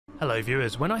Hello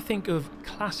viewers, when I think of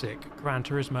classic Gran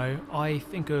Turismo, I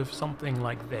think of something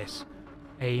like this.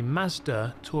 A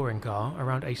Mazda touring car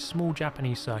around a small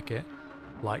Japanese circuit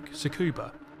like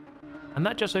Tsukuba. And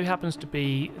that just so happens to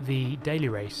be the daily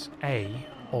race A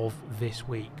of this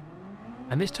week.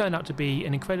 And this turned out to be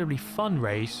an incredibly fun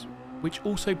race, which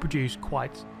also produced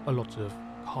quite a lot of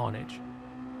carnage.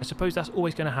 I suppose that's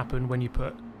always going to happen when you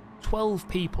put 12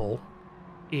 people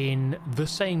in the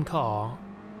same car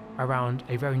around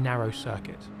a very narrow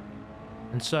circuit.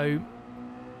 And so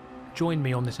join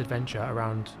me on this adventure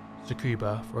around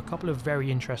Tsukuba for a couple of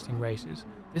very interesting races.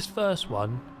 This first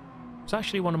one was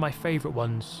actually one of my favourite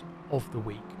ones of the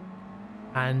week.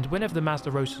 And whenever the Mazda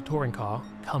Roadster touring car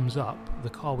comes up, the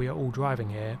car we are all driving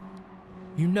here,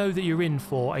 you know that you're in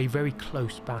for a very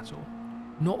close battle.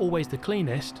 Not always the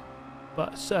cleanest,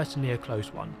 but certainly a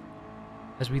close one.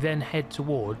 As we then head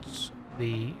towards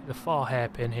the far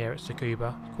hairpin here at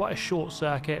Tsukuba. Quite a short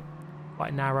circuit,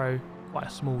 quite narrow, quite a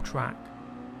small track,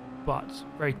 but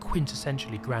very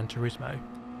quintessentially Gran Turismo.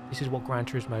 This is what Gran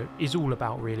Turismo is all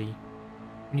about, really.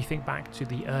 When you think back to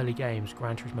the early games,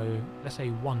 Gran Turismo, let's say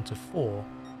 1 to 4,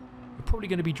 you're probably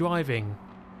going to be driving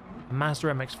a Mazda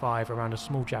MX-5 around a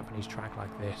small Japanese track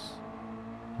like this.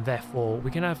 And therefore,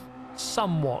 we can have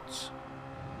somewhat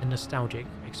a nostalgic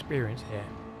experience here.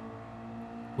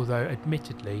 Although,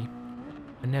 admittedly,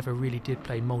 I never really did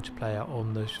play multiplayer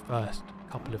on those first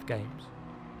couple of games,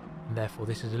 and therefore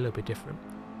this is a little bit different.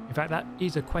 In fact, that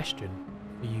is a question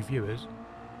for you viewers.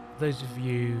 For those of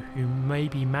you who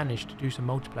maybe managed to do some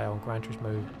multiplayer on Gran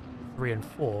Turismo 3 and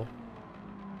 4, it'd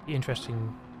be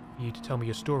interesting for you to tell me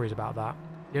your stories about that.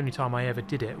 The only time I ever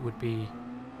did it would be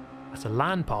at a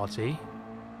LAN party.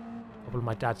 A couple of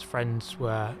my dad's friends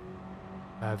were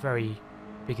very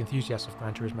big enthusiasts of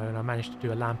Gran Turismo, and I managed to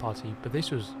do a LAN party, but this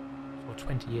was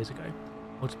 20 years ago.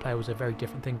 Multiplayer was a very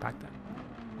different thing back then.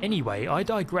 Anyway, I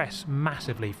digress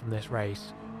massively from this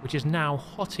race, which is now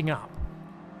hotting up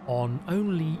on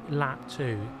only lap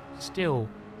 2. Still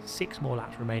 6 more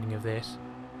laps remaining of this.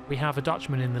 We have a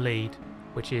Dutchman in the lead,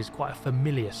 which is quite a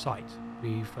familiar sight.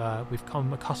 We've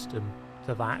come accustomed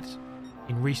to that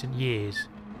in recent years,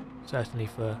 certainly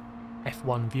for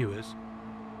F1 viewers.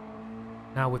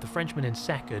 Now with the Frenchman in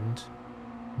second,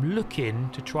 I'm looking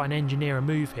to try and engineer a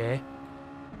move here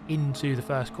into the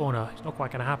first corner. It's not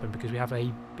quite going to happen because we have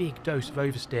a big dose of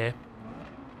oversteer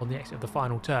on the exit of the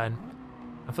final turn.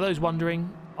 And for those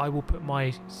wondering, I will put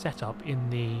my setup in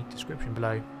the description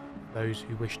below for those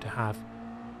who wish to have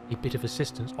a bit of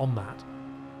assistance on that.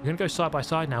 We're going to go side by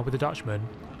side now with the Dutchman.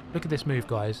 Look at this move,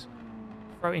 guys.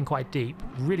 Throw it in quite deep,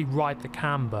 really ride the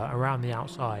camber around the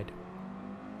outside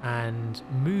and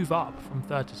move up from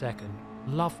third to second.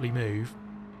 Lovely move.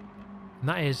 And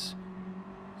that is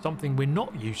something we're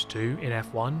not used to in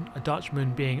F1, a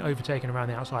Dutchman being overtaken around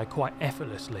the outside quite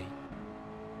effortlessly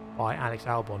by Alex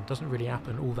Albon. Doesn't really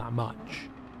happen all that much.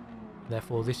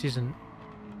 Therefore, this isn't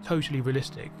totally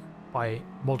realistic by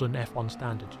modern F1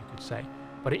 standards, you could say.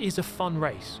 But it is a fun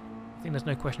race. I think there's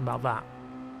no question about that.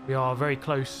 We are very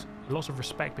close, lots of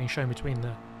respect being shown between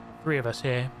the three of us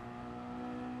here.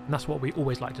 And that's what we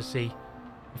always like to see.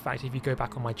 In fact, if you go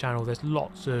back on my channel, there's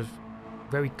lots of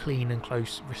very clean and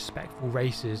close, respectful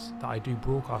races that I do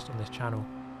broadcast on this channel.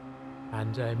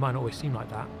 And it might not always seem like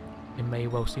that. It may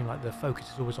well seem like the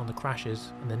focus is always on the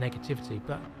crashes and the negativity,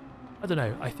 but I don't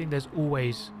know. I think there's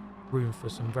always room for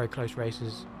some very close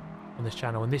races on this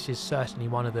channel, and this is certainly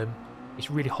one of them. It's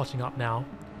really hotting up now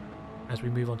as we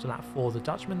move on to lap 4. The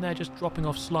Dutchman there just dropping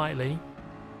off slightly.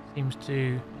 Seems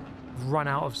to run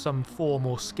out of some form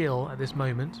or skill at this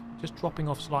moment. Just dropping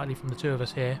off slightly from the two of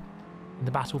us here in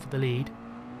the battle for the lead.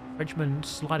 Frenchman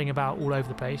sliding about all over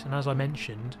the place, and as I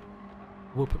mentioned,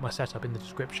 we'll put my setup in the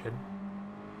description.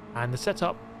 And the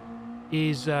setup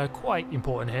is quite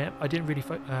important here. I didn't really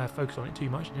focus on it too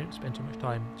much. I didn't spend too much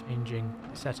time changing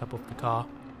the setup of the car.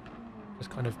 Just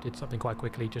kind of did something quite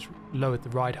quickly, just lowered the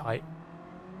ride height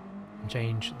and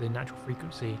changed the natural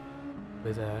frequency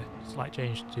with a slight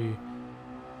change to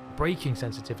braking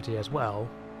sensitivity as well,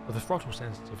 or the throttle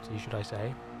sensitivity should I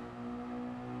say.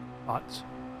 But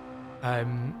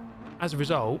as a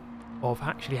result of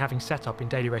actually having set up in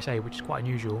Daily Race A, which is quite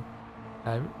unusual,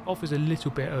 offers a little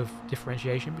bit of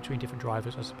differentiation between different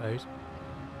drivers, I suppose.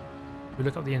 If we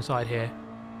look up the inside here,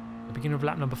 the beginning of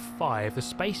lap number 5, the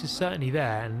space is certainly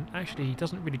there, and actually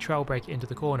doesn't really trail brake it into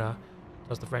the corner,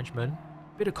 does the Frenchman.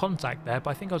 Bit of contact there, but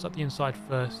I think I was up the inside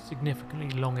for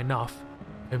significantly long enough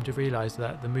for him to realise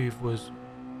that the move was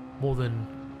more than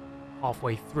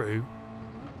halfway through,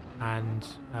 and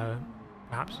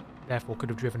perhaps therefore could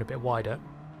have driven a bit wider.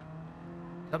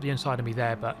 Up the inside of me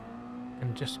there, but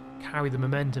can just carry the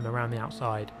momentum around the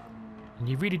outside. And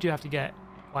you really do have to get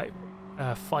quite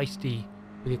feisty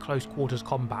with your close quarters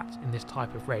combat in this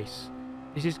type of race.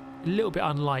 This is a little bit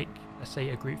unlike, let's say,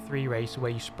 a Group 3 race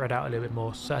where you spread out a little bit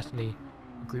more. Certainly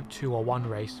a Group 2 or 1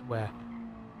 race where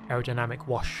aerodynamic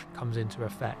wash comes into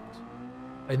effect.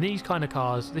 In these kind of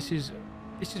cars, this is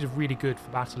really good for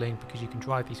battling because you can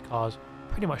drive these cars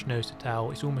pretty much nose to tail.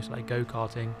 It's almost like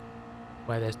go-karting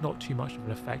where there's not too much of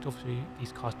an effect. Obviously,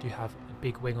 these cars do have a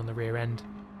big wing on the rear end,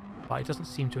 but it doesn't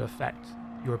seem to affect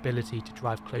your ability to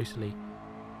drive closely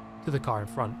to the car in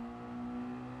front.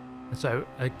 And so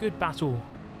a good battle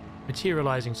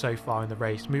materializing so far in the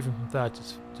race, moving from third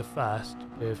to first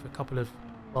with a couple of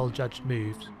well-judged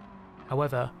moves.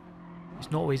 However,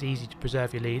 it's not always easy to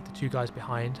preserve your lead. The two guys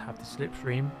behind have the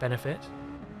slipstream benefit,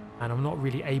 and I'm not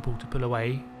really able to pull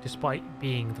away despite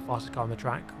being the fastest car on the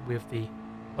track with the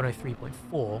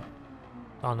 103.4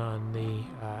 done on the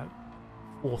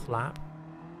fourth lap.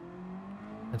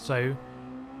 And so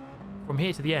from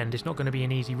here to the end, it's not going to be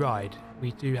an easy ride.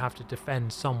 We do have to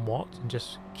defend somewhat and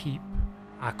just keep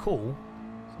our cool.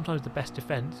 Sometimes the best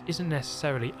defense isn't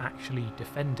necessarily actually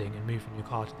defending and moving your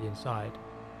car to the inside.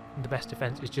 And the best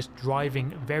defense is just driving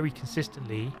very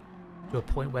consistently to a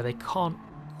point where they can't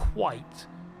quite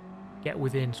get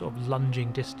within sort of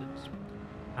lunging distance.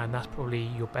 And that's probably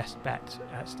your best bet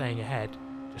at staying ahead,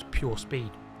 just pure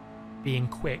speed. Being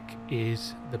quick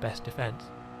is the best defense.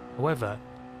 However,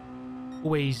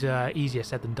 always easier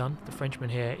said than done. The Frenchman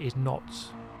here is not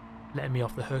letting me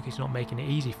off the hook. He's not making it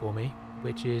easy for me,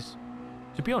 which is,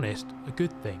 to be honest, a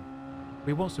good thing.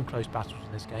 We want some close battles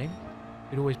in this game.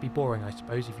 It'd always be boring, I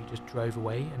suppose, if you just drove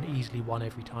away and easily won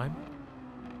every time.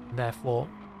 And therefore,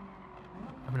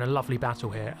 having a lovely battle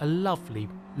here. A lovely,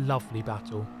 lovely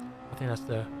battle. I think that's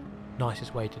the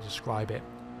nicest way to describe it.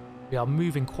 We are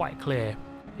moving quite clear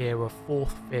here of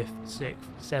 4th, 5th, 6th,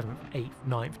 7th, 8th,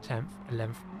 9th, 10th,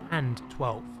 11th and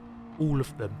 12th. All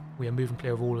of them. We are moving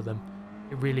clear of all of them.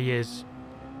 It really is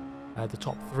the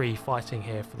top 3 fighting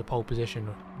here for the pole position.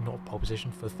 Not pole position,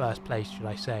 for the first place, should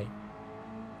I say.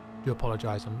 I do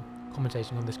apologise, I'm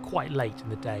commentating on this quite late in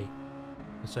the day.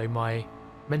 And so my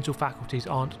mental faculties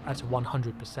aren't at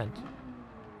 100%. So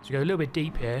we go a little bit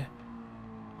deep here.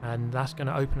 And that's going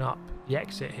to open up the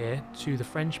exit here to the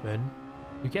Frenchman,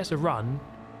 who gets a run,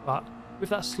 but with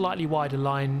that slightly wider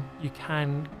line, you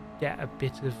can get a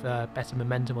bit of better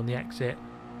momentum on the exit.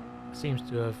 It seems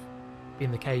to have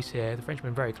been the case here. The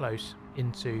Frenchman very close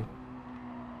into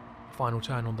the final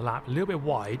turn on the lap. A little bit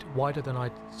wide, wider than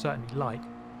I'd certainly like.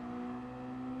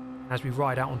 As we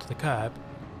ride out onto the curb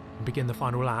and begin the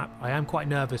final lap, I am quite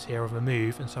nervous here of a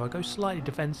move, and so I go slightly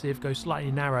defensive, go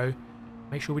slightly narrow.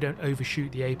 Make sure we don't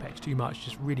overshoot the apex too much,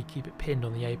 just really keep it pinned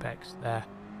on the apex there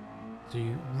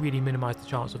to really minimise the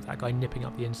chance of that guy nipping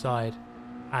up the inside.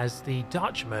 As the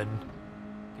Dutchman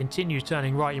continues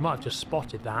turning right, you might have just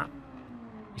spotted that.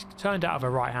 He's turned out of a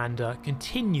right-hander,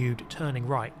 continued turning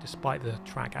right despite the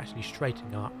track actually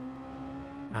straightening up.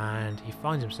 And he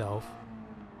finds himself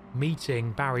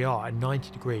meeting barrier at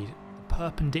 90 degrees, a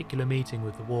perpendicular meeting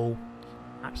with the wall.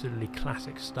 Absolutely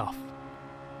classic stuff.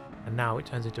 And now it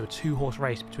turns into a 2-horse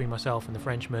race between myself and the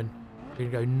Frenchman. We're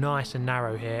going to go nice and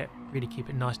narrow here, really keep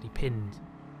it nicely pinned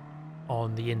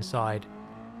on the inside,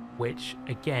 which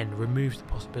again removes the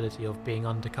possibility of being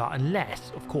undercut,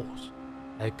 unless, of course,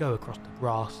 they go across the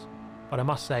grass. But I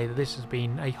must say that this has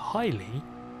been a highly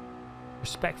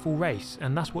respectful race,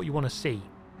 and that's what you want to see.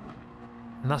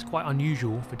 And that's quite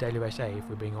unusual for Daily Race A, if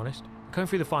we're being honest. Going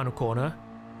through the final corner,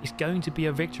 it's going to be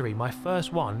a victory, my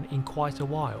first one in quite a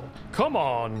while. Come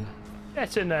on!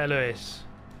 Get in there, Lewis.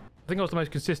 I think I was the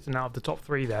most consistent out of the top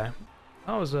 3 there.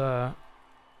 That was, I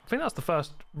think that's the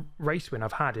first race win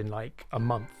I've had in like a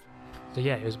month. So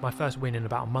yeah, it was my first win in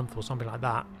about a month or something like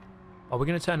that. But we're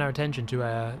going to turn our attention to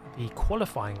the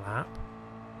qualifying lap.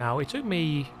 Now, it took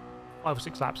me 5 or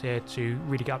 6 laps here to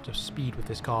really get up to speed with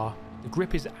this car. The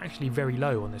grip is actually very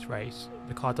low on this race.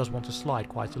 The car does want to slide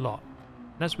quite a lot.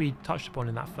 And as we touched upon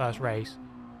in that first race,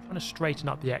 trying to straighten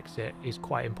up the exit is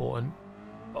quite important.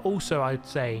 But also, I'd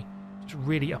say, just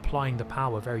really applying the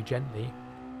power very gently.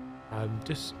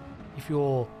 Just if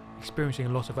you're experiencing a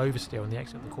lot of oversteer on the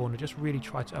exit of the corner, just really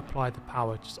try to apply the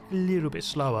power just a little bit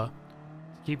slower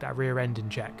to keep that rear end in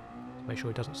check, to make sure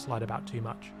it doesn't slide about too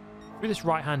much. Through this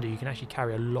right-hander, you can actually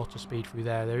carry a lot of speed through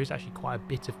there. There is actually quite a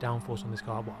bit of downforce on this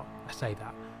car. Well, I say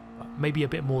that, but maybe a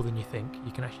bit more than you think.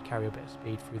 You can actually carry a bit of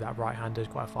speed through that right-hander.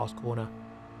 It's quite a fast corner.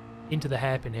 Into the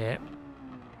hairpin here.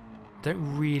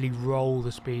 Don't really roll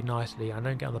the speed nicely. I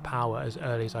don't get on the power as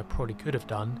early as I probably could have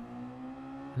done.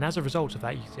 And as a result of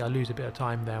that, you can see I lose a bit of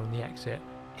time there on the exit.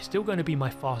 It's still going to be my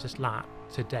fastest lap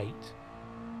to date,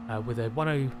 with a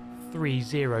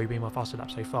 103.0 being my fastest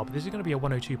lap so far, but this is going to be a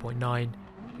 102.9.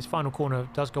 This final corner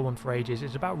does go on for ages.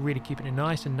 It's about really keeping it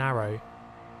nice and narrow,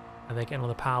 and they're getting all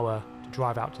the power to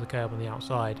drive out to the curb on the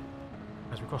outside.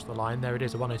 As we cross the line, there it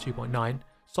is, a 102.9.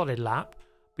 Solid lap.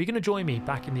 But you're going to join me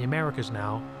back in the Americas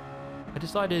now. I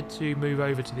decided to move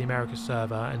over to the Americas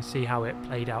server and see how it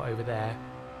played out over there.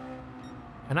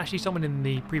 And actually someone in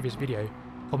the previous video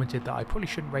commented that I probably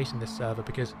shouldn't race in this server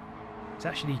because it's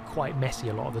actually quite messy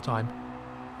a lot of the time.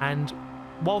 And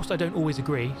whilst I don't always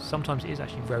agree, sometimes it is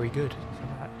actually very good. So,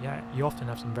 yeah, you often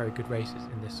have some very good races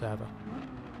in this server.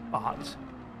 But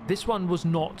this one was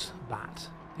not that.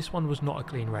 This one was not a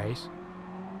clean race.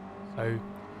 So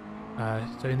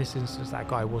in this instance, that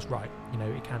guy was right. You know,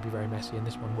 it can be very messy, and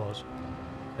this one was.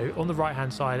 So on the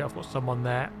right-hand side, I've got someone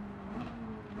there.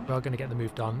 We are going to get the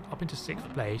move done. Up into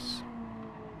 6th place.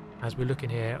 As we're looking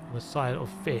here on the side of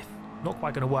 5th. Not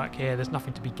quite going to work here. There's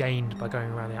nothing to be gained by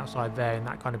going around the outside there in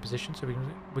that kind of position. So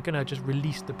we're going to just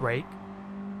release the brake.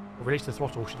 Or release the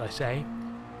throttle, should I say.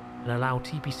 And allow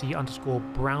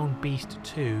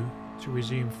TPC_BrownBeast2 to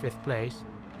resume 5th place.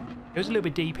 It was a little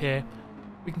bit deep here.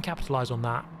 We can capitalise on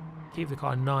that. Keep the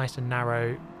car nice and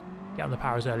narrow. Get on the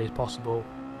power as early as possible.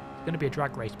 It's going to be a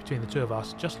drag race between the two of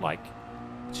us. Just like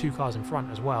the 2 cars in front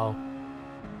as well.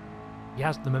 He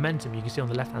has the momentum you can see on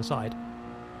the left hand side.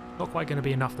 Not quite going to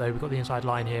be enough though. We've got the inside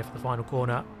line here for the final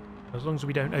corner. As long as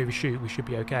we don't overshoot, we should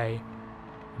be okay.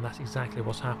 And that's exactly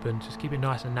what's happened. Just keep it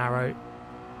nice and narrow.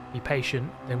 Be patient,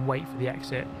 then wait for the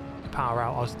exit to power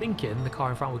out. I was thinking the car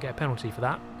in front would get a penalty for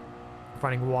that.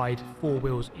 Running wide, 4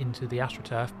 wheels into the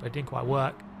AstroTurf, but it didn't quite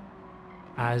work.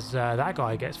 As that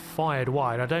guy gets fired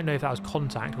wide. I don't know if that was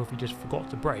contact or if he just forgot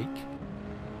to brake.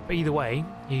 But either way,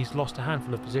 he's lost a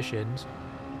handful of positions.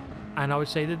 And I would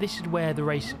say that this is where the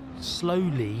race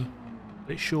slowly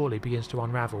but surely begins to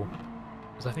unravel.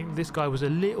 Because I think this guy was a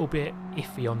little bit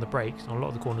iffy on the brakes on a lot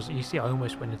of the corners. You see I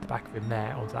almost went into the back of him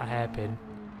there onto that hairpin.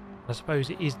 I suppose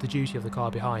it is the duty of the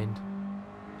car behind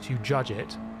to judge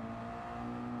it.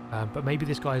 But maybe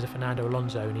this guy is a Fernando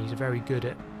Alonso and he's very good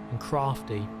at and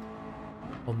crafty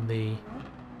on the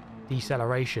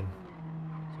deceleration.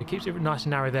 So he keeps it nice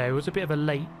and narrow there. It was a bit of a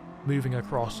late moving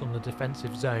across on the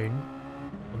defensive zone,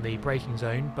 on the braking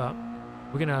zone, but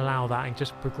we're going to allow that and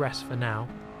just progress for now.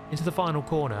 Into the final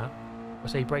corner, I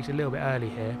say he brakes a little bit early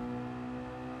here.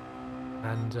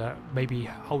 And maybe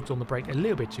holds on the brake a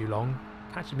little bit too long,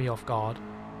 catching me off guard.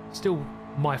 Still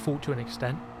my fault to an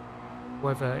extent.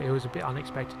 However, it was a bit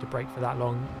unexpected to brake for that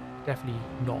long. Definitely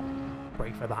not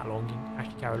brake for that long. You can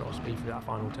actually carry a lot of speed through that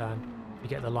final turn if you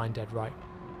get the line dead right.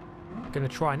 I'm going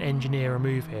to try and engineer a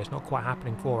move here. It's not quite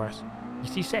happening for us. You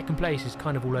see 2nd place is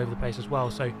kind of all over the place as well.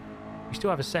 So we still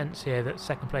have a sense here that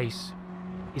 2nd place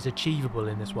is achievable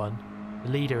in this one.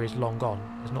 The leader is long gone.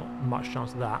 There's not much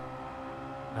chance of that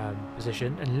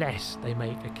position unless they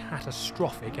make a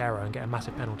catastrophic error and get a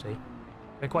massive penalty.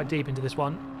 We're quite deep into this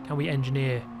one. Can we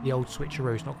engineer the old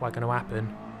switcheroo? It's not quite going to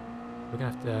happen. We're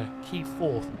going to have to keep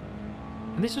 4th.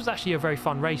 And this was actually a very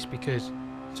fun race because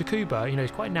Tsukuba, you know,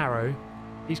 it's quite narrow.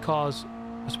 These cars,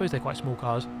 I suppose they're quite small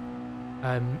cars.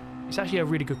 It's actually a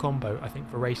really good combo, I think,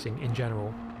 for racing in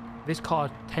general. This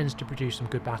car tends to produce some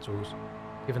good battles,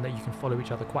 given that you can follow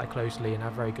each other quite closely and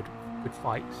have very good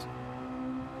fights.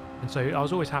 And so I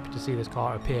was always happy to see this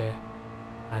car appear.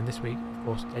 And this week, of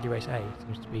course, Eddie Race A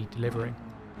seems to be delivering.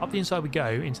 Up the inside we go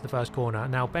into the first corner.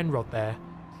 Now Benrod there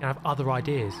is going to have other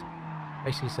ideas.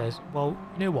 Basically says, well,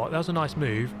 you know what, that was a nice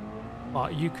move,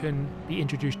 but you can be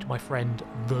introduced to my friend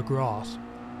the grass.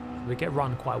 So they get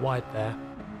run quite wide there.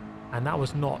 And that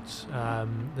was not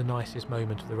the nicest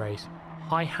moment of the race.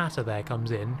 High Hatter there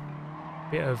comes in.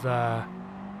 Bit of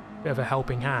a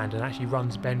helping hand and actually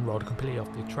runs Benrod completely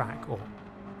off the track, or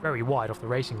very wide off the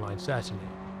racing line, certainly.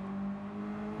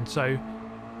 And so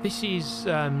this is,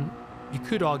 you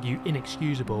could argue,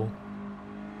 inexcusable,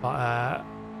 but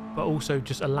also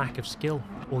just a lack of skill,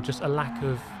 or just a lack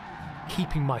of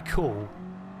keeping my cool.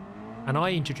 And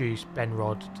I introduced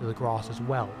Benrod to the grass as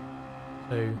well.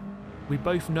 So we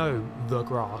both know the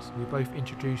grass. We both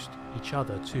introduced each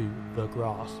other to the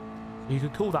grass. So you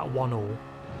could call that 1-all.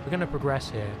 We're going to progress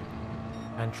here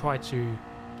and try to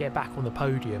get back on the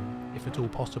podium if at all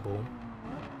possible.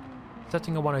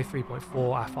 Setting a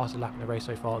 103.4, our fastest lap in the race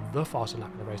so far, the fastest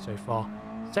lap in the race so far.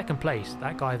 2nd place,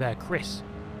 that guy there, Chris,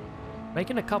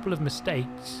 making a couple of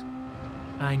mistakes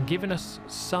and giving us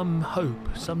some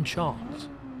hope, some chance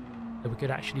that we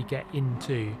could actually get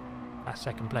into that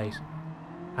 2nd place.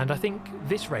 And I think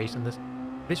this race and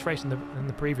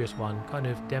the previous one kind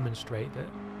of demonstrate that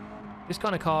this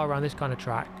kind of car around this kind of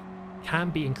track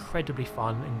can be incredibly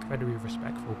fun, incredibly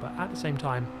respectful, but at the same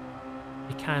time,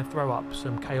 it can throw up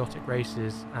some chaotic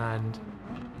races, and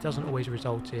it doesn't always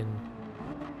result in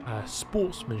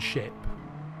sportsmanship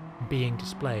being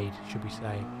displayed, should we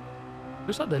say.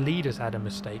 Looks like the leaders had a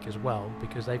mistake as well,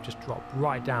 because they've just dropped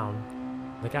right down.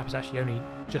 The gap is actually only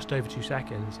just over 2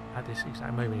 seconds at this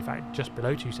exact moment, in fact just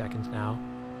below 2 seconds now.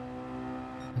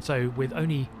 And so with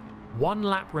only 1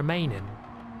 lap remaining,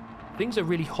 things are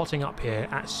really hotting up here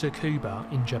at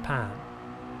Tsukuba in Japan,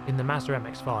 in the Mazda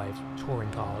MX-5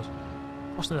 touring cars.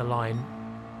 Crossing the line,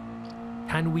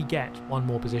 can we get 1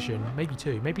 more position? Maybe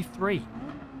 2, maybe 3?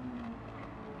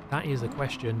 That is the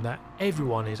question that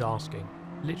everyone is asking.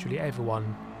 Literally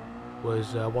everyone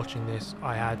was watching this.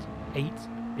 I had 8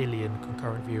 billion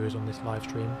concurrent viewers on this live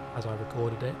stream as I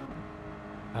recorded it.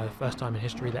 The first time in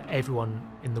history that everyone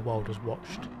in the world has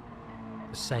watched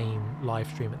the same live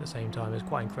stream at the same time. It's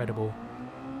quite incredible.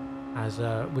 As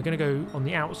we're going to go on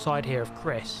the outside here of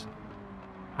Chris,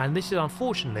 and this is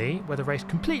unfortunately where the race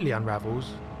completely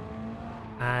unravels,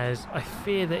 as I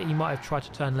fear that he might have tried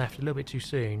to turn left a little bit too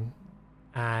soon,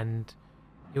 and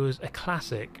it was a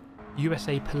classic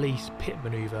USA police pit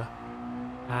maneuver,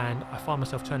 and I find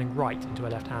myself turning right into a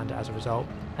left-hander as a result,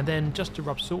 and then just to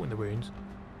rub salt in the wounds,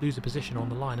 lose a position on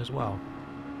the line as well.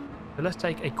 So let's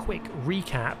take a quick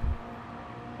recap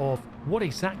of what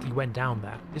exactly went down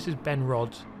there. This is Ben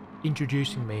Rod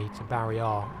introducing me to Barrier,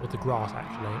 or the grass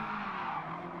actually.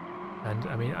 And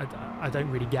I mean, I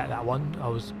don't really get that one. I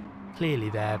was clearly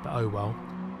there, but oh well.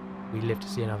 We live to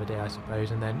see another day, I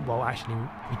suppose. And then, well, actually,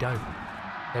 we don't.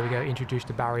 There we go, introduced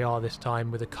to Barrier this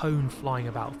time with a cone flying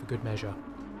about for good measure.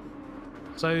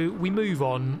 So we move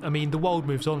on. I mean, the world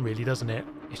moves on really, doesn't it?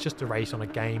 It's just a race on a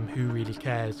game. Who really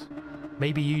cares?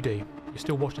 Maybe you do. You're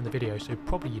still watching the video, so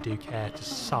probably you do care to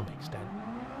some extent.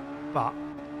 But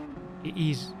it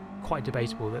is quite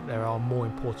debatable that there are more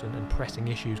important and pressing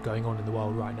issues going on in the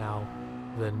world right now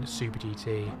than Super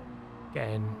GT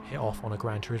getting hit off on a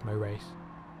Gran Turismo race.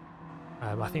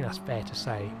 I think that's fair to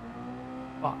say.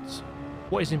 But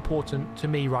what is important to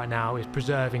me right now is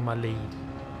preserving my lead.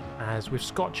 As with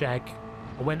Scotch Egg,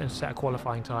 I went and set a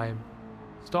qualifying time,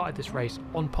 started this race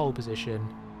on pole position,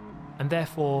 and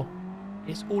therefore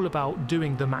it's all about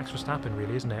doing the Max Verstappen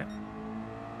really, isn't it?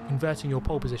 Converting your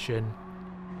pole position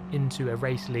into a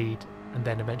race lead and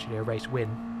then eventually a race win,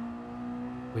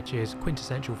 which is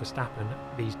quintessential Verstappen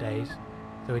these days.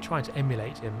 So we're trying to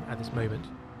emulate him at this moment.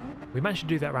 We managed to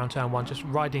do that around turn 1, just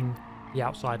riding the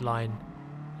outside line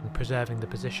and preserving the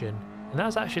position. And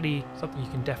that's actually something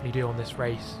you can definitely do on this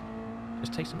race.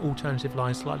 Just take some alternative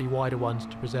lines, slightly wider ones,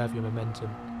 to preserve your momentum.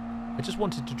 I just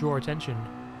wanted to draw attention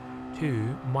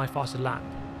to my fastest lap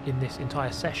in this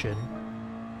entire session.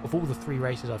 Of all the 3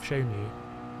 races I've shown you,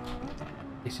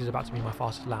 this is about to be my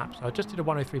fastest lap. So I just did a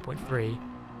 103.3.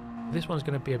 This one's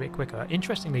going to be a bit quicker.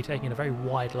 Interestingly, taking a very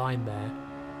wide line there,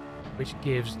 which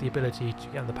gives the ability to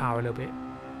get on the power a little bit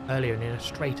earlier and in a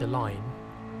straighter line.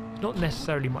 It's not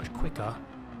necessarily much quicker,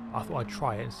 but I thought I'd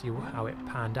try it and see how it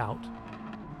panned out.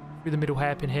 Through the middle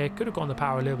hairpin here, could have gotten the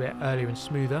power a little bit earlier and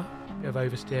smoother, bit of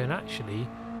oversteer, and actually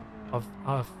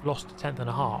I've lost a 1/10 and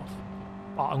a half.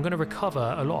 But I'm going to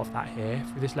recover a lot of that here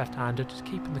through this left-hander, just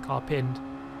keeping the car pinned.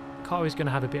 The car is going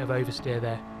to have a bit of oversteer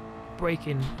there,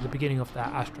 braking at the beginning of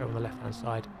that Astro on the left-hand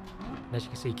side. And as you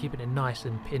can see, keeping it nice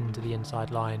and pinned to the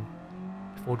inside line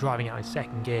before driving out in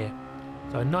 2nd gear.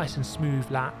 So a nice and smooth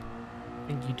lap. I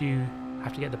think you do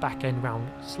have to get the back end round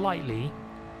slightly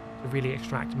to really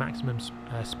extract maximum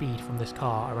speed from this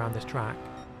car around this track.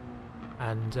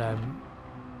 And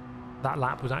that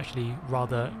lap was actually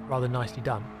rather nicely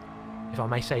done, if I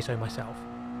may say so myself.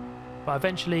 But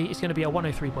eventually it's going to be a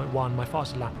 103.1, my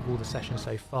fastest lap of all the sessions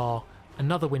so far.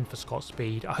 Another win for Scott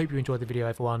Speed. I hope you enjoyed the video,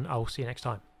 everyone. I will see you next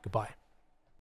time. Goodbye.